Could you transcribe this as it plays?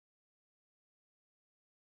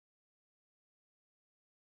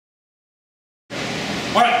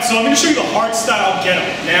Alright, so I'm going to show you the Hardstyle Get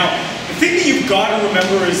Up. Now, the thing that you've got to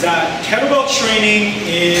remember is that kettlebell training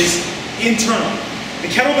is internal.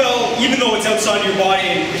 The kettlebell, even though it's outside your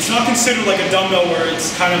body, it's not considered like a dumbbell where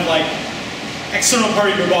it's kind of like external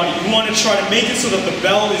part of your body. You want to try to make it so that the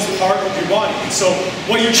bell is part of your body. And so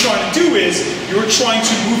what you're trying to do is you're trying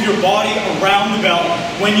to move your body around the bell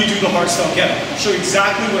when you do the Hardstyle Get Up. I'll show you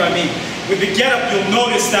exactly what I mean. With the get up, you'll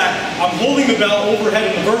notice that I'm holding the bell overhead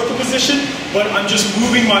in the vertical position, but I'm just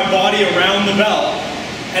moving my body around the bell,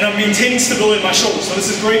 and I'm maintaining stability in my shoulders. So this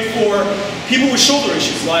is great for people with shoulder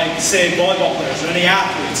issues, like say volleyball players or any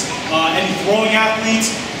athletes, any throwing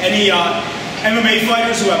athletes, any MMA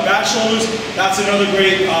fighters who have bad shoulders. That's another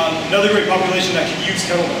great population that can use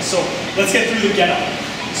kettlebells. So let's get through the get up.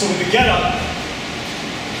 So with the get up,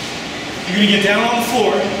 you're going to get down on the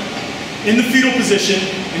floor in the fetal position,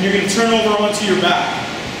 and you're going to turn over onto your back.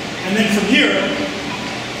 And then from here,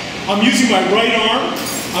 I'm using my right arm.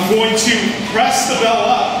 I'm going to press the bell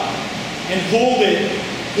up and hold it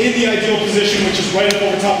in the ideal position, which is right up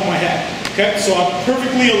over top of my head. Okay, so I'm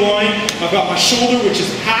perfectly aligned. I've got my shoulder, which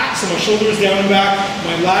is packed, so my shoulder is down and back.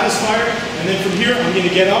 My lat is fired, and then from here, I'm going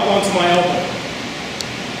to get up onto my elbow.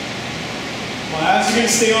 My abs are going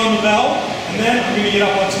to stay on the bell, and then I'm going to get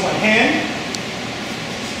up onto my hand.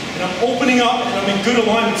 And I'm opening up and I'm in good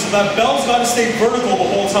alignment, so that bell's got to stay vertical the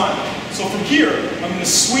whole time. So from here, I'm going to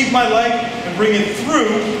sweep my leg and bring it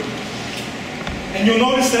through, and you'll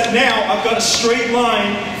notice that now I've got a straight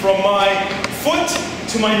line from my foot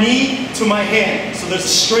to my knee to my hand. So there's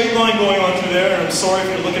a straight line going on through there, and I'm sorry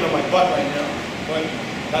if you're looking at my butt right now, but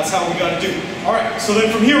that's how we got to do it. Alright, so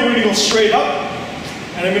then from here we're going to go straight up,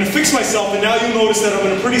 and I'm going to fix myself, and now you'll notice that I'm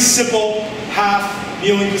in a pretty simple half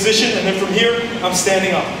kneeling position, and then from here I'm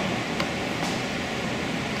standing up.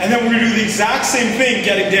 And then we're going to do the exact same thing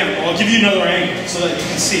getting down. I'll give you another angle so that you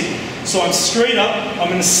can see. So I'm straight up, I'm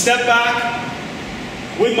going to step back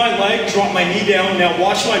with my leg, drop my knee down. Now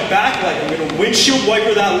watch my back leg. I'm going to windshield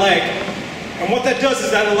wiper that leg. And what that does is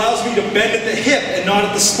that allows me to bend at the hip and not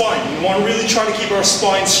at the spine. We want to really try to keep our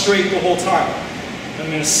spine straight the whole time. I'm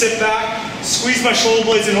going to sit back, squeeze my shoulder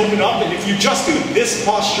blades and open up. And if you just do this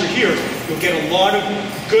posture here, you'll get a lot of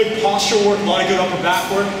good posture work, a lot of good upper back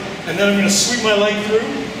work. And then I'm going to sweep my leg through,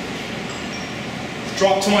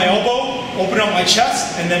 drop to my elbow, open up my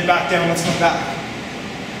chest, and then back down. Let's come back.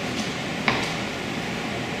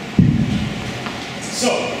 So,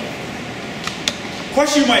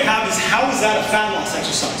 question you might have is, how is that a fat loss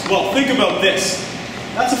exercise? Well, think about this.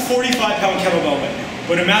 That's a 45-pound kettlebell right now.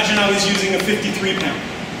 But imagine I was using a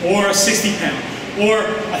 53-pound, or a 60-pound, or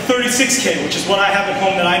a 36K, which is what I have at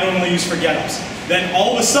home that I normally use for get-ups. Then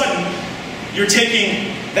all of a sudden, you're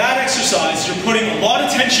taking that exercise, you're putting a lot of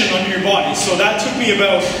tension under your body. So that took me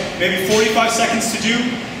about maybe 45 seconds to do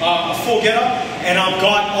a full get up, and I've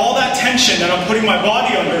got all that tension that I'm putting my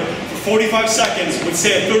body under for 45 seconds with,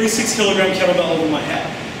 say, a 36-kilogram kettlebell over my head.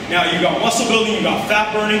 Now you've got muscle building, you've got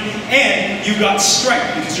fat burning, and you've got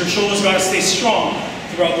strength because your shoulders got to stay strong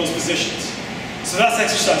throughout those positions. So that's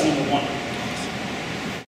exercise number one.